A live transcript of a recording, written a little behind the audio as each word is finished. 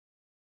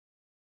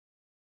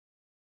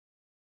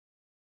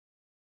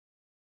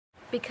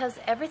Because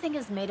everything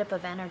is made up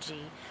of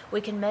energy,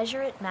 we can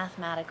measure it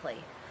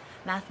mathematically.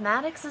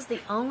 Mathematics is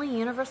the only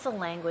universal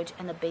language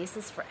and the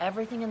basis for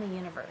everything in the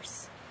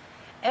universe.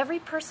 Every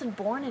person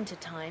born into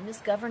time is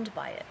governed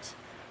by it.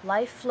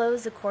 Life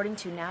flows according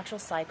to natural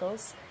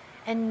cycles,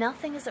 and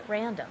nothing is at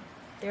random.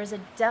 There is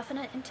a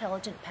definite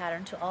intelligent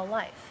pattern to all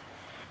life,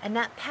 and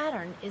that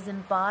pattern is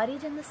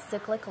embodied in the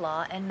cyclic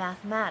law and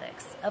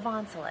mathematics of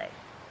Onslow.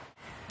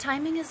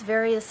 Timing is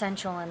very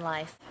essential in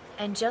life,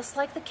 and just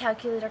like the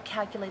calculator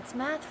calculates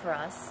math for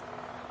us,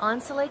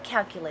 Onslow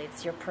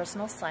calculates your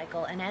personal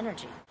cycle and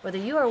energy. Whether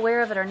you are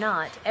aware of it or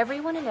not,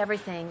 everyone and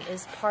everything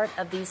is part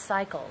of these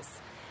cycles.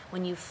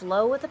 When you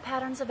flow with the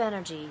patterns of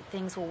energy,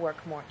 things will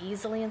work more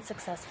easily and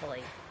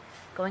successfully.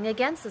 Going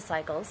against the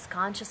cycles,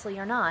 consciously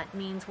or not,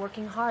 means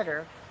working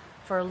harder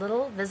for a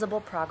little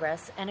visible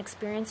progress and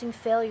experiencing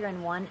failure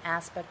in one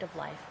aspect of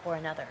life or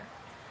another.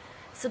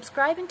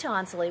 Subscribing to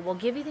Onslow will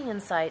give you the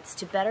insights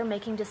to better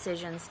making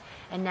decisions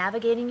and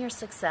navigating your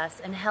success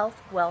in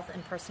health, wealth,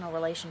 and personal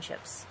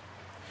relationships.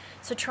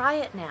 So try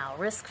it now,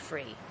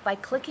 risk-free, by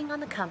clicking on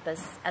the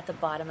compass at the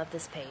bottom of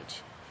this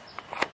page.